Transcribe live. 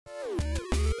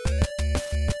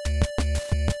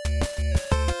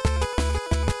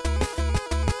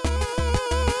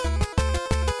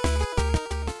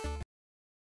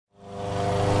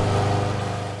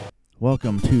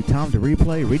welcome to Time to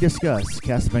Replay, ReDiscuss,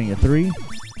 Castlevania 3.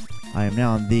 I am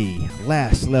now in the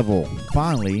last level,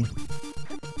 finally.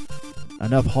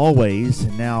 Enough hallways,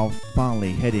 and now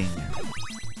finally heading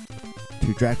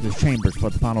to Dracula's chambers for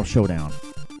the final showdown.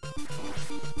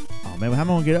 Oh man, how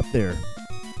am I going to get up there?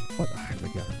 What?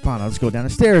 Fine, I'll just go down the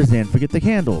stairs then, forget the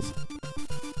candles.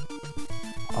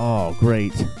 Oh,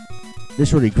 great.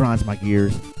 This really grinds my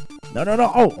gears. No.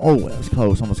 Oh, that was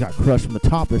close. Almost got crushed from the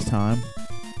top this time.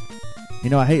 You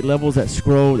know, I hate levels that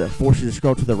force you to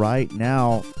scroll to the right.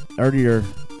 Now, earlier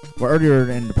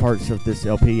in the parts of this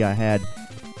LP I had,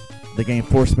 the game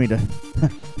forced me to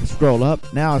scroll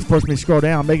up. Now it's forced me to scroll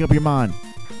down. Make up your mind.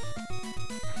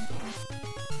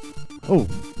 Oh,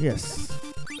 yes.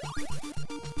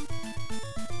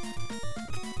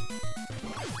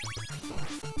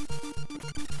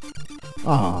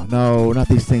 Oh, no, not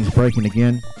these things breaking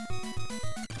again.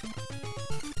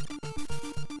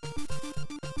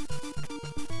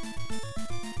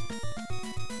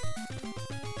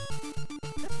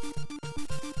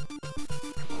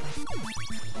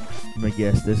 Let me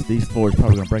guess, these floors are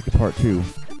probably going to break apart too.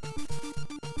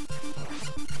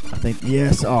 I think,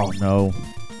 yes. Oh, no.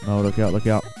 No, look out, look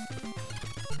out.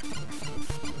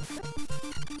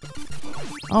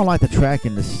 I don't like the track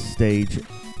in this stage.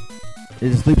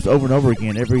 It just loops over and over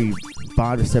again every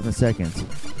 5 to 7 seconds.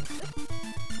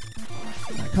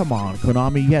 Now, come on,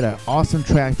 Konami. You had an awesome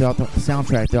track throughout the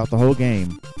soundtrack throughout the whole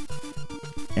game.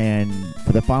 And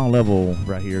for the final level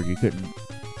right here, you couldn't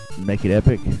make it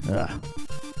epic. Ugh.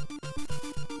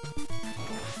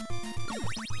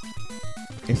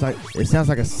 It sounds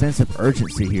like a sense of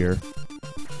urgency here.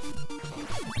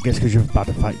 I guess because you're about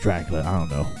to fight Dracula. I don't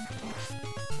know.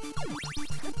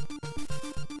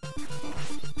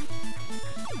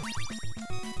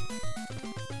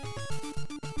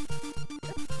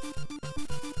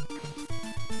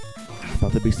 I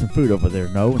thought there'd be some food over there.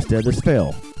 No, instead there's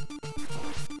fail.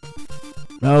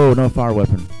 No fire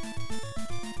weapon.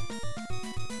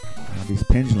 These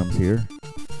pendulums here.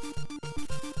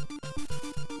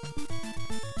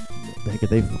 The heck are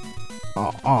they?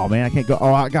 Oh man, I can't go.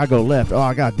 Oh, I gotta go left. Oh,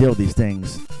 I gotta deal with these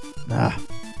things. Yeah,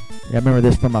 I remember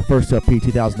this from my first LP,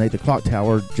 2008, the clock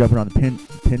tower, jumping on the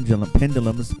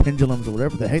pendulums, or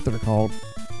whatever the heck they're called.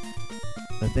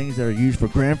 The things that are used for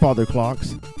grandfather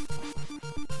clocks.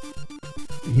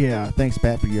 Yeah, thanks,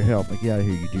 Bat, for your help. Get out of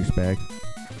here, you douchebag.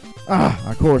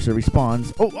 Of course, it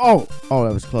respawns. Oh,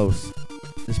 that was close.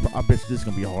 I bet this is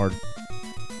gonna be hard.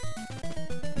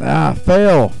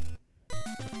 Fail.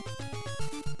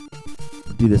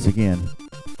 Do this again.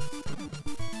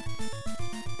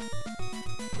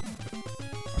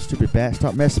 Stupid bat,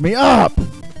 stop messing me up!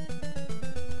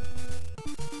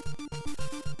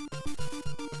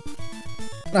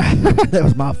 That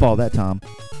was my fault that time.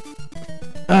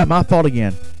 My fault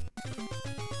again.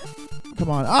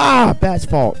 Come on. Bat's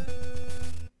fault.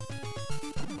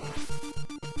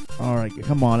 Alright,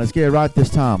 come on, let's get it right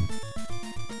this time.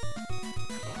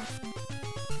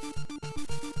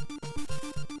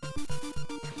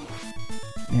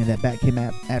 And that bat came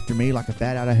after me like a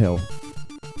bat out of hell.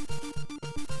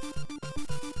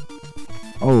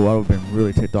 Oh, I would have been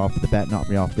really ticked off if the bat knocked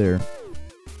me off there.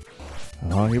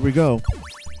 Oh, here we go.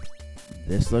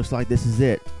 This looks like this is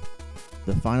it.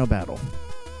 The final battle.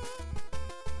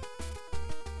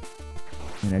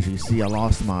 And as you can see, I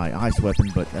lost my ice weapon,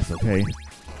 but that's okay.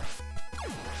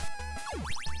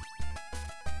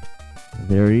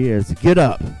 There he is. Get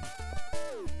up.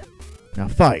 Now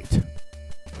fight.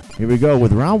 Here we go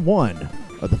with round 1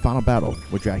 of the final battle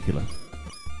with Dracula.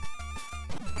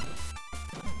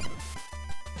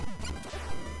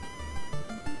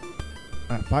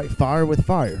 Alright, fight fire with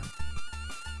fire.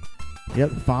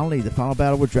 Yep, finally the final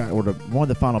battle with Dracula, one of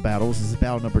the final battles. This is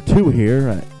battle number 2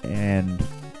 here, and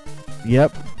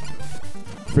yep,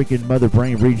 freaking mother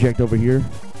brain reject over here.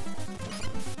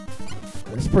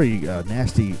 It's pretty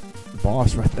nasty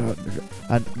boss right there,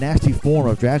 a nasty form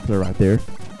of Dracula right there.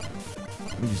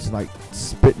 He's just like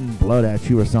spitting blood at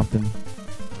you or something.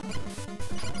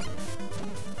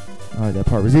 Alright, that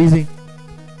part was easy.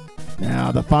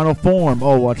 Now the final form.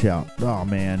 Oh, watch out. Oh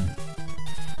man.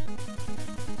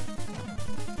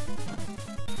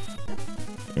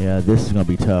 Yeah, this is gonna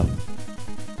be tough.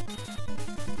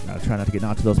 Gotta try not to get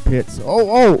knocked to those pits.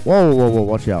 Whoa,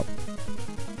 watch out.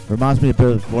 Reminds me a bit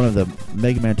of one of the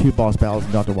Mega Man 2 boss battles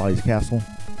in Dr. Wily's castle.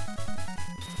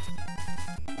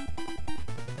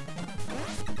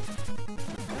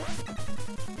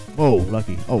 Oh,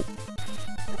 lucky. Oh.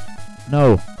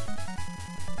 No.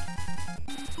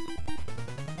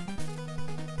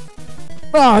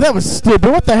 Oh, that was stupid.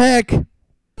 What the heck?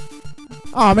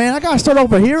 Oh, man, I gotta start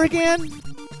over here again?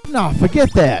 No,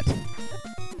 forget that.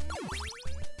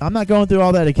 I'm not going through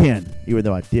all that again, even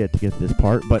though I did to get to this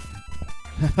part, but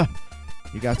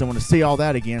you guys don't want to see all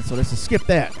that again, so let's just skip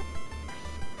that.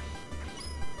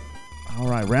 All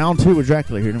right, round 2 with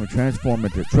Dracula here. Let me transform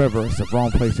into Trevor. It's the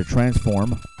wrong place to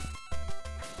transform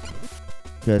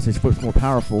because his foot's more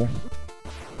powerful.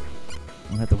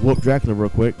 I'm going to have to whoop Dracula real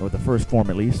quick, or the first form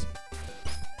at least.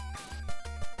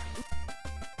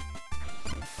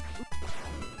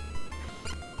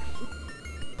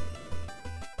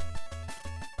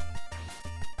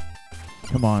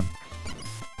 Come on.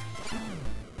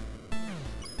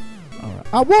 All right.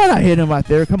 I won. I hit him right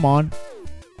there. Come on.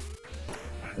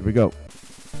 There we go.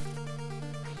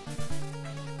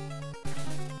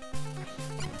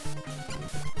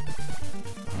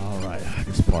 All right.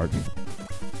 This part.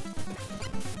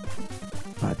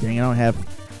 Ah, dang, I don't have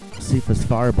Sifa's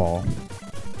fireball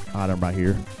item right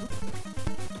here.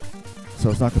 So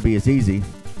it's not going to be as easy.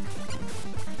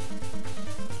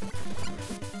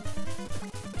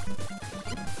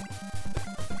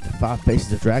 The 5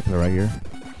 faces of Dracula right here.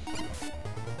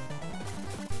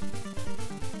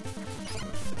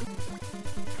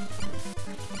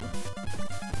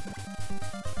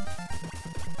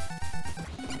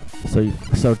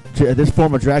 So this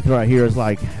form of Dracula right here is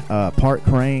like part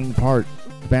crane, part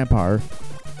vampire.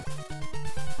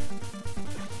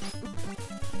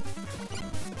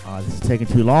 Oh, this is taking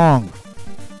too long.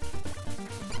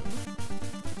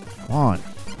 Come on. I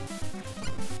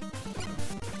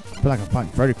feel like I'm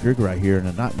fighting Freddy Krueger right here in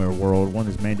a nightmare world, one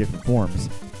of his many different forms.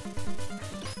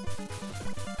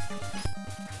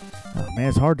 Oh man,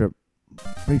 it's hard to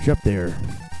reach up there.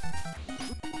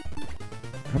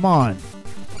 Come on.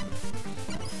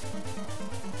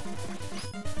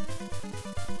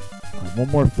 One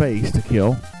more face to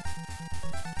kill.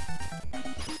 I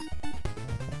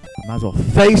might as well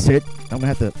face it. I'm gonna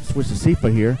have to switch to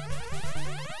Sifa here.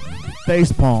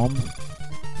 Face palm.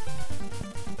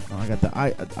 Oh, I got the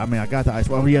I got the ice.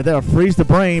 Well, yeah, that'll freeze the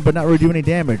brain, but not really do any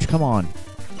damage. Come on.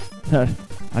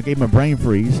 I gave him a brain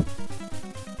freeze.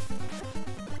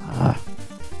 I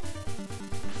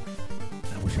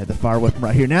wish I had the fire weapon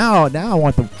right here. Now I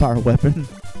want the fire weapon.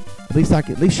 At least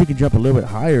she can jump a little bit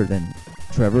higher than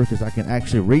Trevor, because I can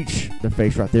actually reach the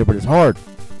face right there, but it's hard.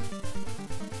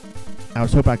 I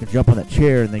was hoping I could jump on that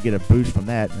chair and then get a boost from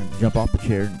that and jump off the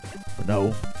chair, but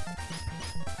no.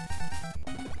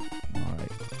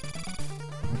 Alright.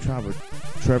 I'm gonna try with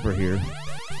Trevor here.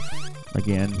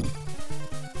 Again.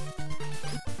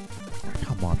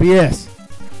 Come on, BS!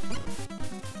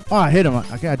 Oh, I hit him.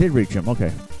 Okay, I did reach him.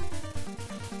 Okay.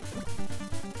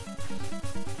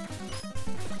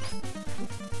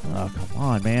 Oh, come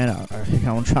on, man.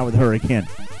 I want to try with her again.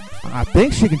 I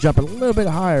think she can jump a little bit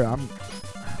higher. Come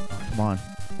on.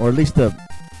 Or at least the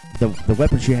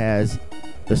weapon she has,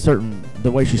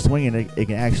 the way she's swinging it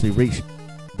can actually reach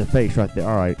the face right there.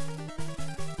 All right.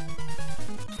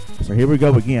 So here we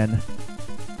go again.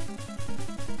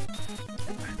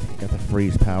 Got the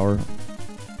freeze power.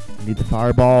 Need the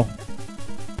fireball.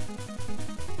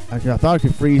 Actually, I thought I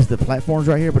could freeze the platforms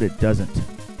right here, but it doesn't.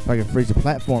 If I can freeze the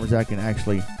platforms, I can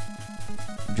actually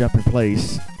jump in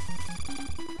place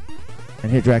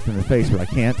and hit Dracula in the face, but I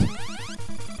can't.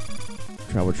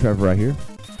 Try with Trevor right here.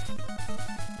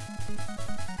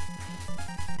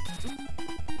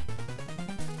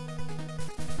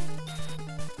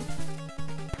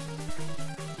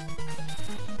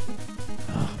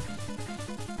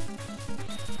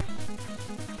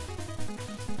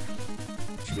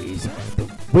 Jeez,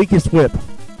 the weakest whip.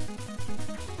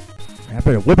 I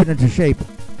better whip it into shape.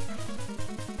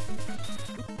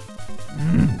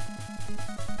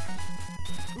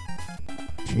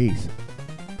 Jeez.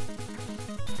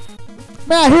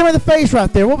 Man, I hit him in the face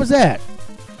right there. What was that?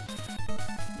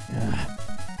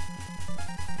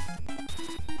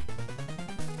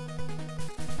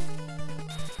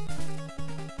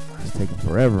 It's taking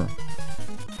forever.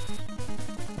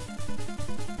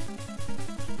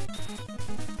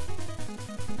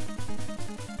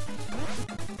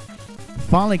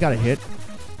 Finally got a hit.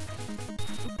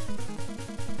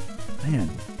 Man.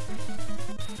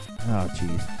 Oh,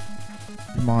 jeez.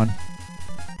 Come on.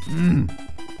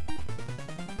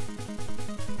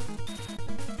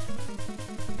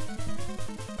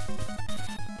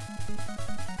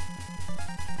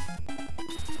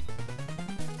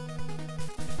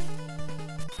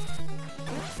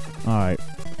 Alright.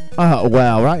 Oh,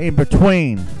 wow. Right in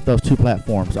between those two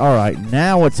platforms. Alright.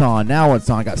 Now it's on. Now it's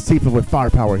on. I got Sifa with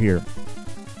firepower here.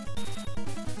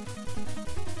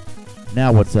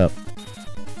 Now what's up?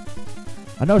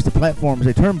 I noticed the platforms,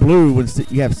 they turn blue when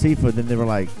you have Sifa, then they were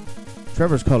like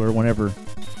Trevor's color whenever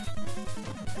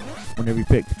you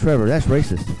pick Trevor. That's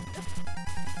racist.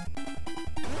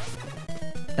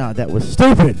 Ah, that was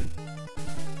stupid.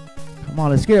 Come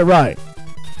on, let's get it right.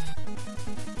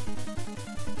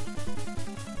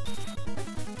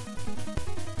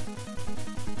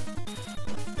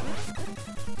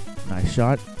 Nice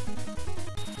shot.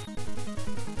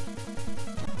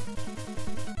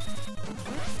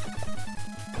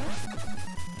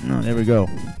 No, there we go.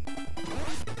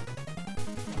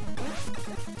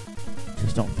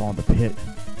 Just don't fall in the pit.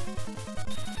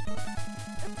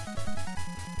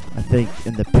 I think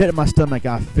in the pit of my stomach,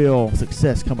 I feel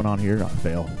success coming on here, not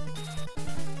fail.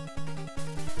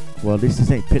 Well, at least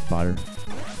this ain't pit fighter.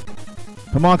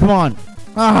 Come on, come on.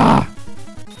 Ah!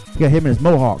 You got him in his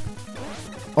mohawk.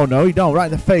 Oh, no, you don't. Right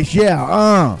in the face.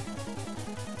 Yeah.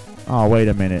 Oh, wait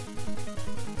a minute.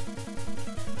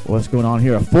 What's going on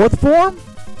here? A fourth form?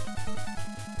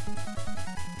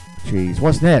 Jeez,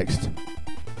 what's next?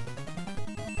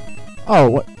 Oh,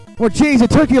 what? Well, jeez, it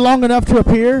took you long enough to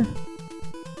appear.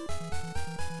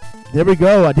 There we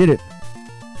go. I did it.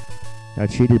 I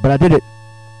cheated, but I did it.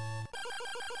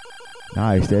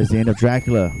 Nice. There's the end of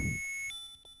Dracula.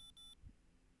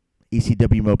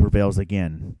 ECW mode prevails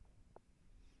again.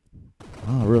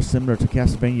 Oh, real similar to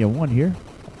Castlevania 1 here.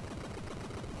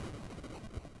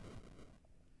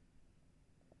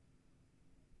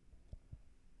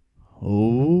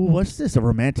 Oh, what's this? A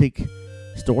romantic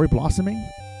story blossoming?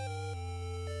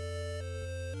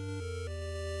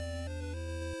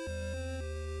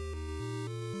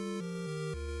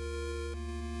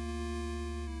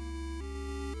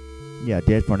 Yeah,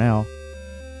 dead for now.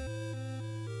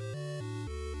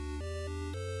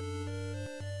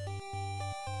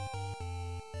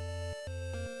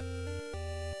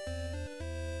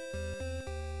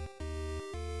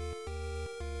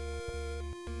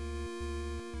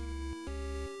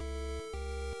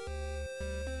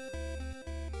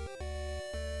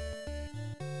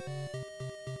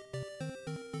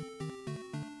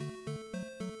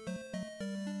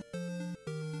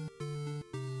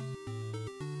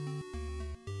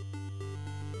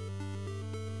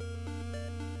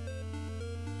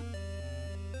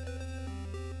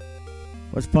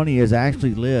 What's funny is I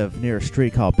actually live near a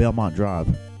street called Belmont Drive.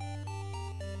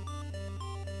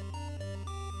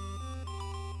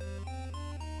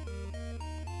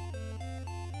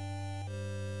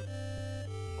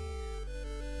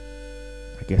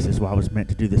 I guess that's why I was meant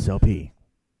to do this LP.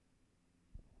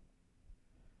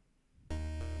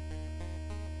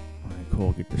 Alright,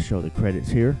 cool. Get to show the credits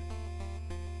here.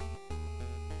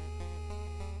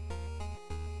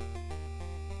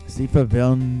 Sifa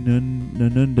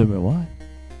what?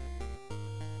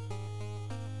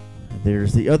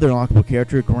 There's the other unlockable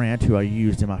character, Grant, who I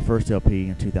used in my first LP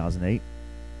in 2008.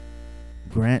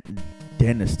 Grant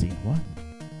Dynasty. What?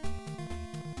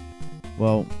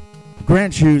 Well,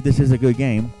 grant you, this is a good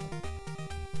game.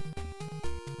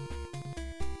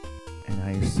 And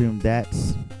I assume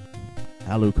that's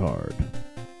Alucard.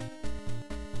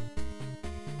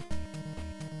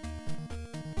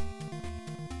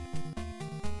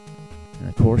 And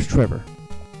of course, Trevor.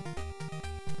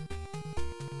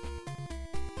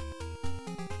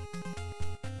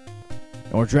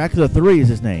 Or Dracula 3 is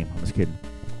his name. I'm just kidding.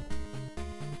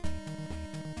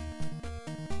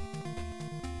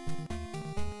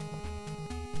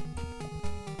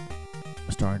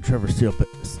 Starring Trevor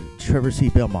C.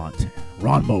 Belmont.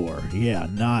 Ronmower. Yeah,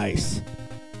 nice.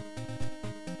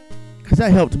 Because I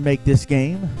helped make this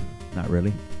game. Not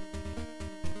really.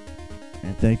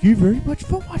 And thank you very much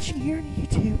for watching here on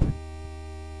YouTube.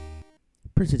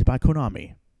 Presented by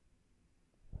Konami.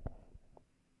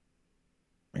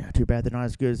 Yeah, too bad they're not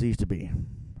as good as they used to be.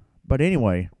 But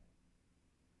anyway,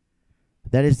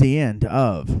 that is the end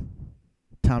of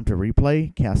Time to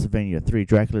Replay Castlevania 3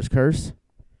 Dracula's Curse.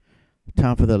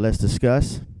 Time for the Let's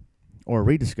Discuss, or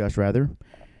ReDiscuss rather.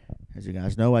 As you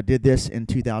guys know, I did this in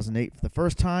 2008 for the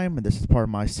first time, and this is part of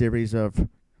my series of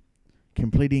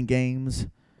completing games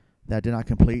that I did not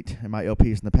complete in my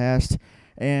LPs in the past.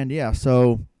 And yeah,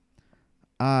 so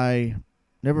I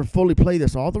never fully played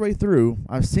this all the way through.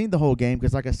 I've seen the whole game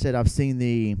because, like I said, I've seen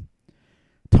the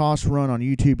Toss run on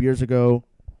YouTube years ago,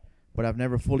 but I've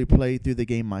never fully played through the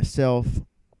game myself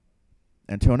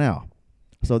until now.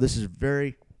 So this is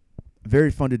very,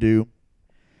 very fun to do.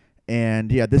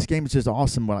 And yeah, this game is just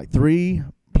awesome. Like 3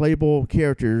 playable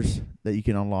characters that you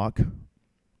can unlock.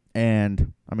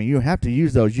 And I mean, you don't have to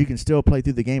use those. You can still play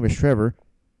through the game as Trevor.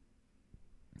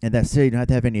 And that's it. You don't have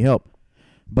to have any help.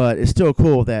 But it's still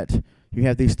cool that you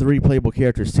have these 3 playable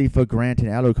characters, Sifa, Grant, and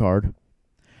Alucard.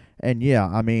 And yeah,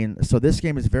 I mean, so this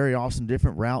game is very awesome.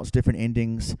 Different routes, different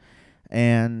endings.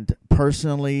 And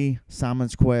personally,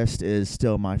 Simon's Quest is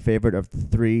still my favorite of the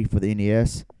 3 for the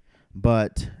NES.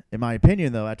 But in my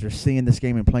opinion, though, after seeing this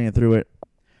game and playing through it,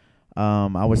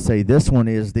 I would say this one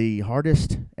is the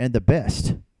hardest and the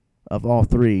best of all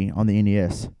three on the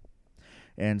NES.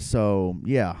 And so,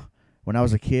 yeah, when I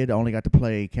was a kid, I only got to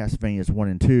play Castlevanias 1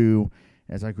 and 2.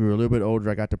 As I grew a little bit older,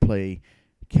 I got to play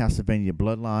Castlevania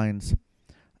Bloodlines.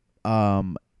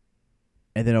 And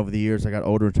then over the years, I got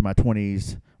older into my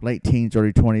 20s, late teens,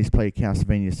 early 20s, played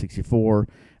Castlevania 64.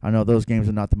 I know those games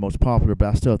are not the most popular, but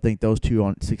I still think those two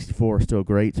on 64 are still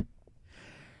great.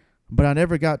 But I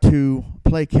never got to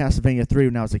play Castlevania 3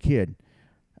 when I was a kid.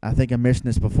 I think I mentioned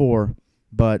this before,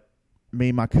 but me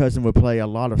and my cousin would play a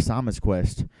lot of Simon's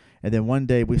Quest. And then one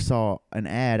day we saw an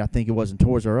ad, I think it was in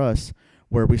Toys R Us,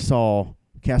 where we saw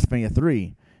Castlevania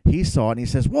 3. He saw it and he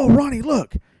says, "Whoa, Ronnie,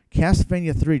 look!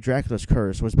 Castlevania 3 Dracula's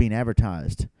Curse was being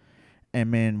advertised."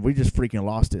 And man, we just freaking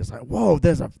lost it. It's like, whoa,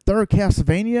 there's a third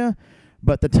Castlevania?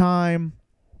 But at the time,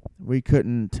 we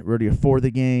couldn't really afford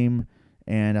the game.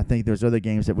 And I think there's other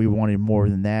games that we wanted more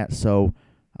than that. So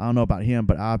I don't know about him,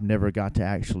 but I've never got to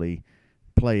actually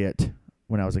play it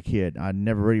when I was a kid. I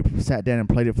never really sat down and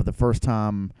played it for the first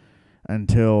time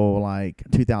until like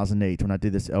 2008 when I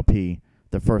did this LP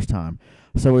the first time.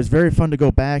 So it was very fun to go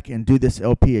back and do this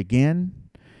LP again.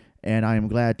 And I am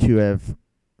glad to have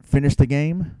finished the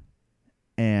game.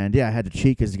 And yeah, I had to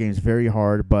cheat because the game's very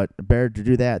hard, but better to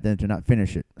do that than to not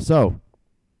finish it. So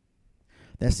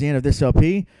that's the end of this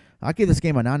LP. I give this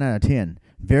game a 9 out of 10.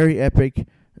 Very epic,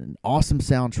 an awesome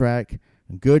soundtrack,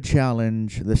 good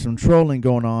challenge. There's some trolling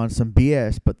going on, some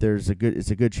BS, but it's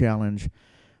a good challenge.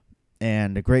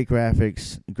 And the great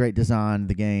graphics, great design of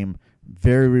the game,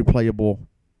 very replayable.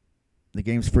 The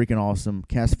game's freaking awesome.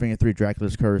 Castlevania 3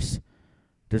 Dracula's Curse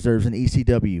deserves an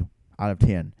ECW out of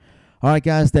 10. All right,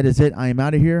 guys, that is it. I am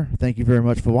out of here. Thank you very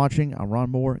much for watching. I'm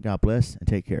Ronmower. God bless, and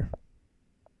take care.